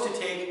supposed to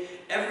take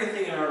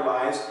everything in our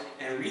lives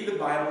and read the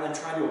Bible and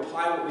try to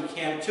apply what we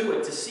can to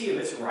it to see if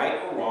it's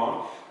right or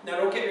wrong. Now,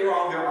 don't get me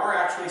wrong, there are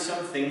actually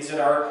some things that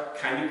are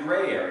kind of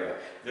gray area.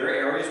 There are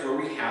areas where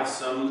we have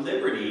some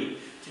liberty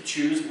to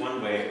choose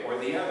one way or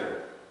the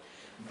other.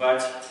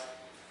 But,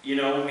 you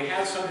know, when we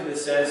have something that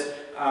says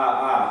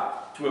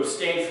to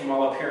abstain from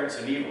all appearance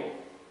of evil,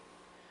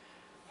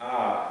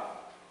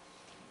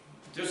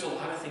 there's a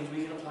lot of things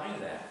we can apply to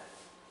that.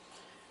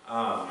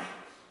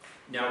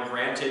 Now,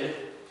 granted,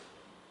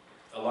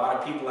 a lot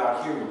of people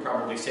out here would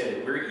probably say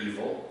that we're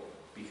evil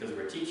because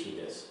we're teaching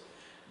this.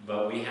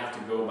 But we have to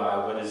go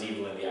by what is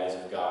evil in the eyes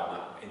of God,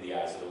 not in the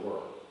eyes of the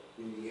world.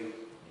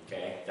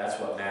 Okay? That's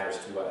what matters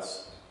to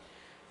us.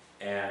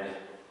 And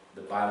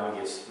the Bible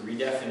gives 3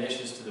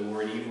 definitions to the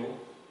word evil.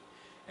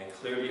 And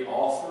clearly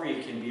all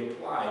three can be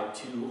applied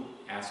to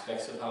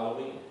aspects of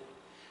Halloween.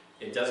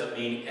 It doesn't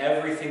mean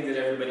everything that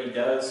everybody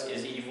does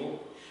is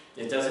evil.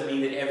 It doesn't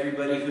mean that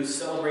everybody who's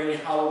celebrating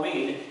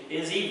Halloween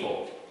is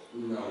evil.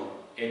 No.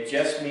 It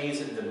just means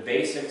that the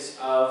basics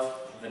of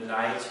the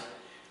night,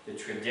 the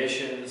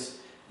traditions,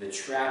 the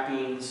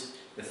trappings,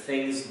 the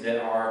things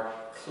that are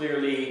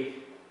clearly,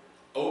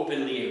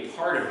 openly a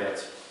part of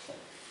it,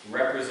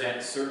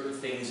 represent certain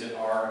things that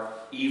are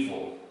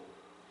evil.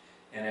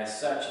 And as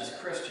such, as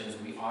Christians,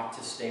 we ought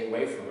to stay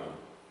away from them.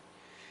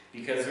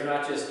 Because they're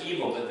not just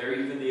evil, but they're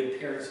even the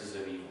appearances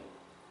of evil.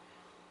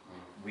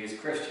 We as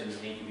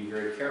Christians need to be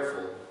very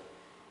careful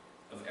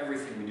of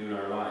everything we do in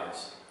our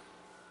lives.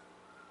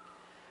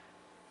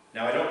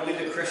 Now, I don't believe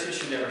that Christians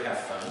should never have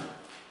fun.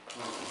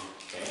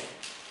 Okay?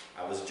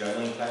 I was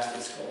juggling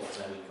plastic skulls.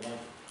 I mean, come on.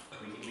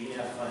 We can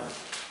have fun.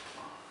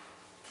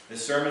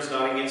 This sermon's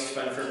not against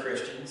fun for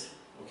Christians.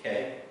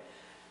 Okay?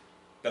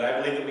 But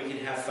I believe that we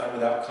can have fun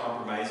without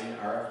compromising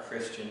our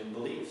Christian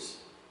beliefs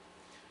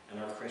and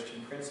our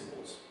Christian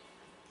principles.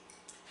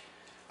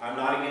 I'm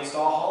not against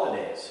all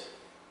holidays.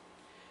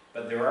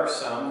 But there are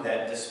some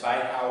that,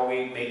 despite how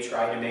we may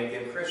try to make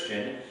them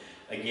Christian,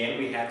 again,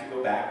 we have to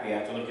go back, we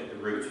have to look at the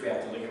roots, we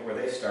have to look at where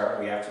they start,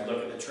 we have to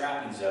look at the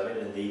trappings of it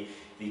and the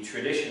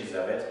traditions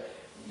of it.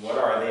 What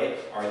are they?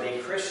 Are they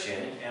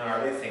Christian? And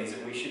are they things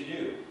that we should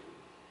do?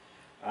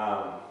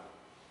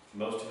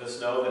 Most of us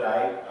know that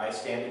I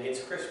stand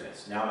against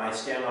Christmas. Now, my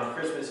stand on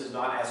Christmas is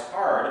not as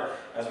hard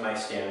as my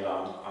stand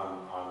on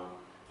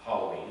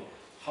Halloween.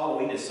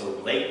 Halloween is so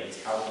blatant,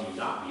 how can you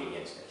not be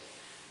against it?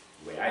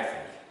 The way I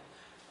think.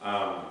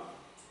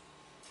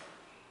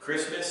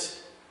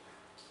 Christmas,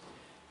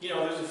 you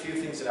know, there's a few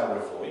things that I would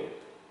avoid.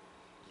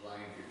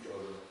 Lying to your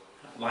children.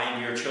 Lying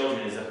to your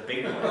children is a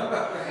big one.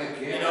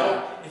 You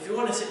know, if you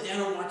want to sit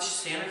down and watch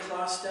Santa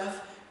Claus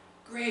stuff,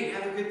 great,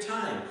 have a good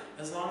time.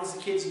 As long as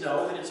the kids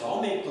know that it's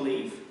all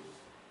make-believe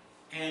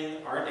and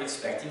aren't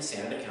expecting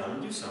Santa to come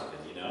and do something,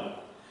 you know.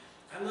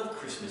 I love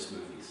Christmas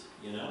movies,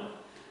 you know.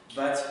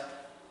 But,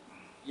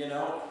 you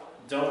know,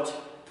 don't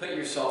put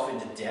yourself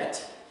into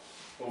debt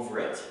over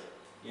it,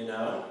 you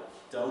know.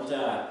 Don't,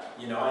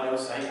 you know, I know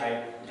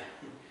I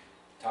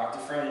talk to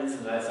friends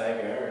and that's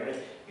like,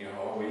 you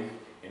know, we'll be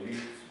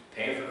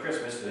paying for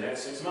Christmas for the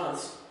next 6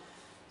 months.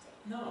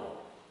 No.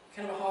 What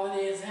kind of a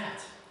holiday is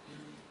that?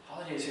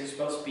 Holidays are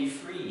supposed to be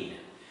freeing.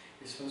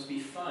 They're supposed to be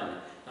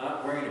fun.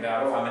 Not worrying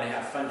about, oh, I'm going to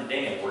have fun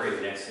today and worry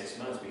the next 6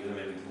 months because I'm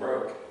going to be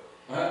broke.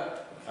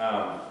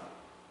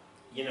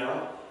 You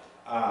know,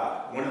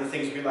 one of the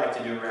things we like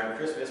to do around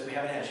Christmas, we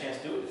haven't had a chance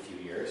to do it in a few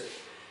years,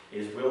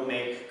 is we'll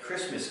make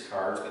Christmas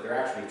cards, but they're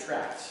actually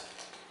tracts.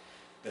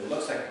 But it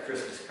looks like a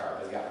Christmas card,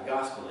 but it's got the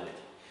gospel in it.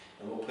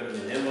 And we'll put it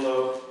in an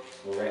envelope,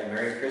 we'll write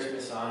Merry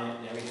Christmas on it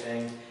and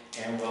everything,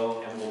 and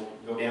we'll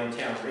go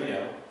downtown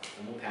Reno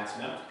and we'll pass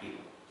them out to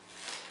people.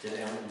 And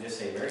we'll just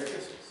say, Merry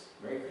Christmas,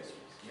 Merry Christmas,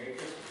 Merry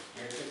Christmas,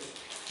 Merry Christmas.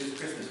 It's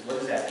Christmas. What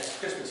is that? It's a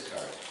Christmas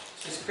card.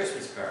 It's just a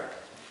Christmas card.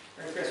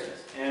 Merry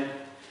Christmas. And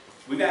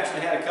we've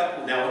actually had a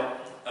couple. Now,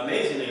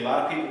 amazingly, a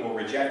lot of people will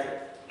reject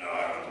it. No,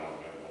 I don't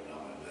want to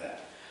do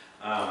that.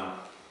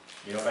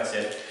 You know, if I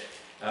said,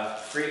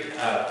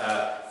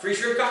 free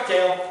shrimp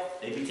cocktail,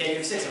 they'd be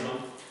taking 6 of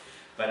them.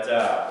 But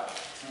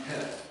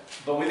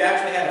we've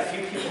actually had a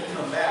few people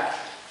come back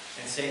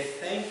and say,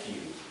 thank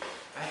you.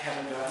 I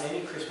haven't gotten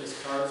any Christmas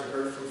cards or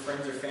heard from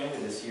friends or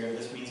family this year, and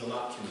this means a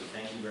lot to me.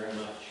 Thank you very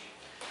much.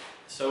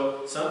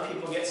 So some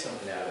people get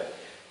something out of it.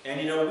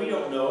 And you know, we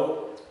don't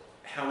know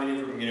how many of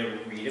them are going to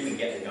read them and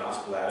get the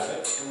gospel out of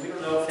it. And we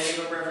don't know if any of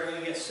them are ever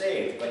going to get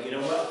saved. But you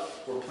know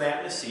what? We're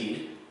planting a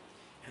seed,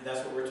 and that's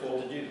what we're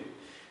told to do.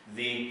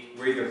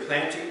 We're either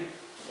planting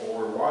or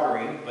we're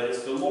watering, but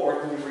it's the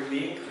Lord who will bring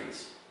the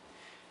increase.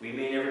 We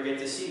may never get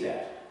to see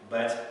that,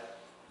 but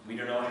we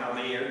don't know how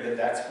many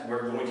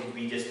we're going to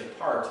be just a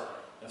part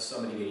of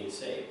somebody getting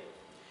saved.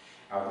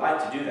 I would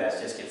like to do that.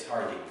 It just gets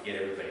hard to get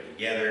everybody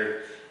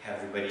together, have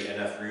everybody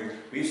enough room.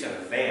 We used to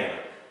have a van,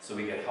 so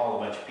we could haul a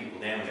bunch of people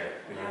down there.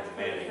 We don't have a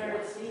van anymore.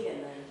 Third seat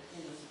in the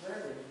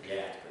Suburban.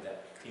 Yeah,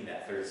 clean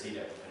that third seat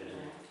up and put it in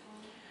there.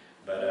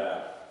 But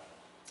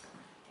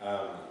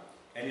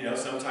and you know,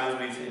 sometimes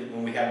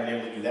when we haven't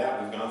been able to do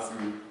that, we've gone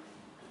through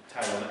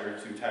Title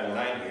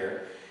IX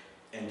here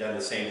and done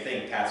the same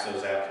thing, pass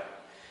those out.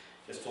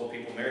 Just told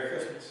people Merry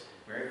Christmas,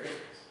 Merry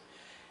Christmas.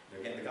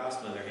 They're getting the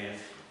gospel in their hand.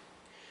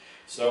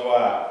 So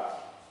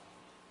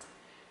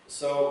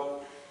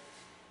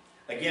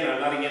again,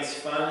 I'm not against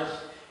fun.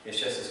 It's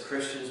just as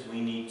Christians,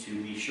 we need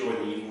to be sure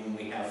that even when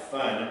we have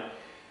fun,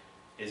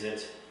 is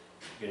it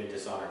going to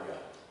dishonor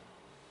God?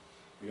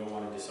 We don't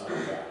want to dishonor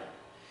God.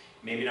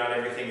 Maybe not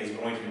everything is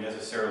going to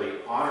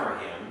necessarily honor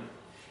Him,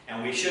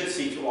 and we should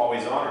seek to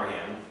always honor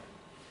Him.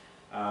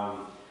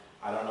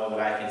 I don't know that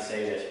I can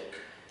say that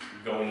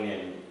going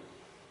and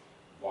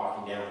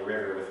walking down the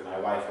river with my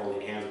wife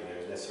holding hands with her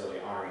is necessarily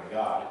honoring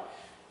God,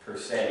 per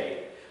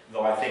se,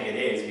 though I think it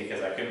is,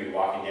 because I could be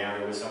walking down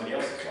there with somebody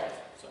else's wife.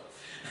 So,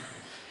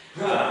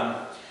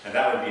 and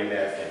that would be a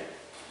bad thing.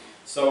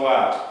 So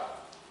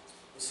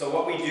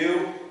what we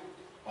do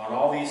on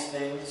all these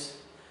things,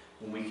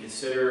 when we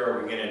consider,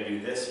 are we going to do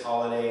this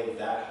holiday,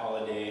 that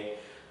holiday,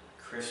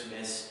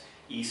 Christmas,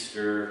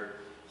 Easter,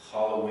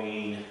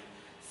 Halloween,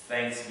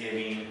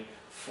 Thanksgiving,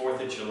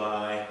 4th of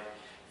July,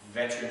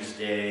 Veterans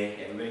Day.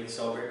 Everybody can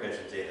celebrate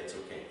Veterans Day, that's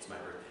okay, it's my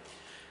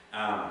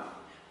birthday.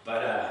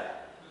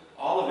 But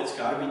all of it's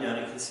got to be done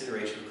in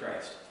consideration of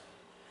Christ.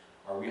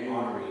 Are we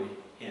honoring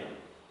Him?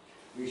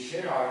 We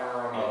should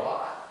honor him a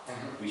lot.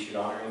 We should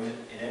honor Him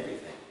in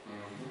everything,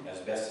 as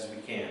best as we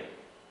can.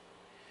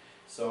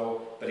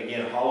 So, but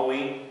again,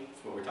 Halloween,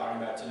 that's what we're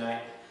talking about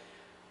tonight.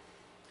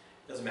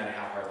 Doesn't matter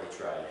how hard they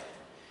tried.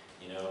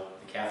 You know,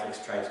 the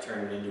Catholics tried to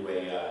turn it into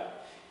a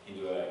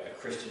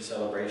Christian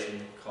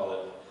celebration, call it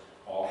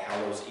All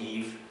Hallows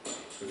Eve,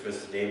 which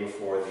was the day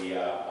before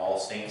the All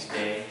Saints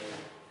Day.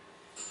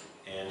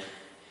 And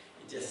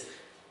it just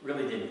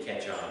really didn't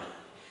catch on.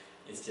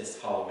 It's just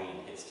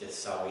Halloween, it's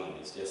just Samhain,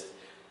 it's just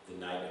the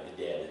night of the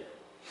dead.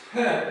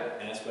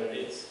 And that's what it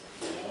is,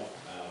 you know.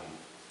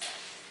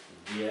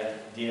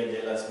 Dia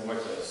de los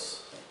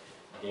Muertos,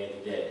 Day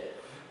of the Dead.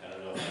 I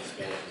don't know if my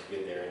Spanish is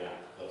good there or not,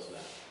 close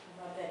enough.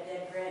 How about that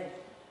dead bread?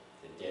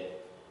 The dead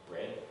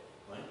bread?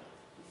 What? You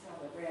saw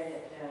the bread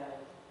at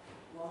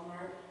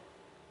Walmart?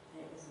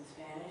 It was in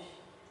Spanish.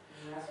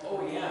 And that's what Oh,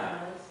 the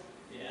yeah. was.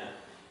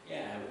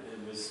 Yeah,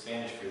 it was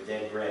Spanish for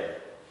dead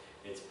bread.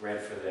 It's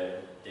bread for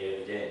the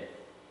Day of the Dead.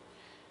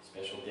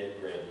 Special dead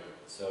bread.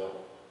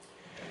 So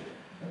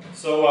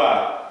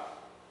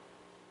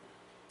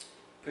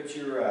put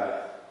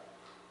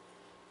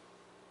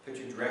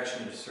your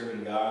direction into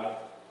serving God,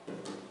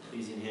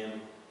 pleasing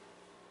Him,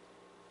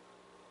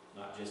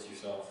 not just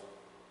yourself,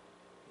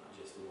 not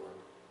just the Lord.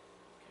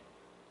 Okay.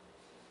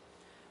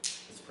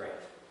 Let's pray.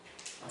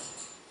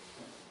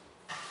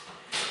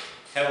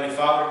 Heavenly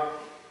Father,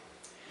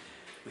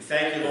 we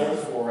thank you, Lord,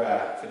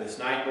 for this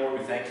night, Lord.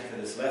 We thank you for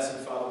this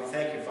lesson, Father. We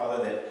thank you,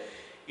 Father, that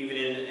even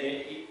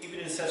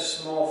in such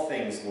small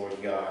things,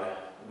 Lord God,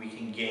 we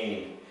can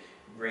gain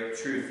great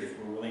truth if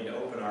we're willing to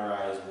open our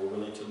eyes, we're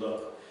willing to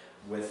look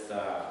with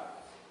a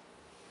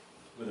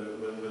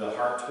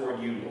heart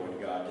toward you,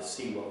 Lord God, to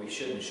see what we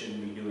should and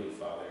shouldn't be doing,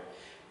 Father.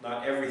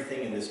 Not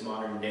everything in this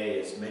modern day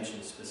is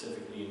mentioned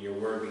specifically in your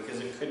word because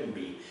it couldn't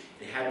be.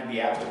 It had to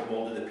be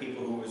applicable to the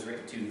people who it was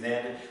written to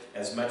then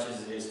as much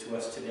as it is to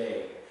us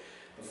today.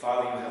 But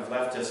Father, you have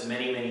left us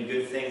many, many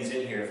good things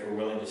in here if we're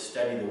willing to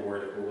study the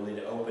word, if we're willing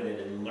to open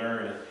it and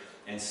learn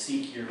and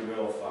seek your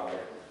will, Father.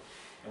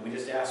 And we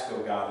just ask,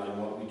 oh God, that in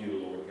what we do,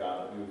 Lord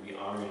God, that we would be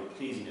honoring and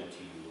pleasing unto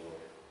you, Lord.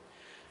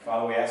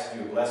 Father, we ask that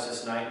you would bless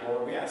this night,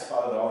 Lord. We ask,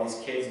 Father, that all these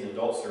kids and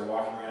adults that are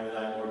walking around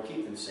tonight, Lord,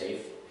 keep them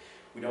safe.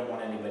 We don't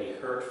want anybody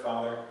hurt,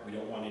 Father. We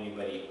don't want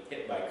anybody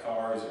hit by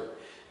cars or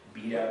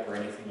beat up or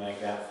anything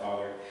like that,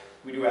 Father.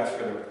 We do ask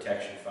for their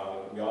protection, Father,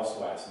 but we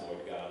also ask,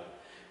 Lord God,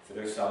 for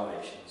their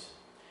salvations.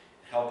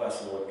 Help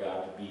us, Lord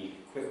God, to be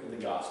quick with the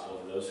gospel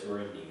to those who are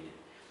in need.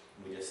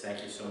 And we just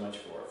thank you so much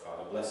for it,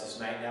 Father. Bless this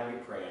night now, we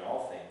pray in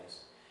all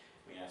things.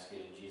 We ask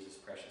it in Jesus' name.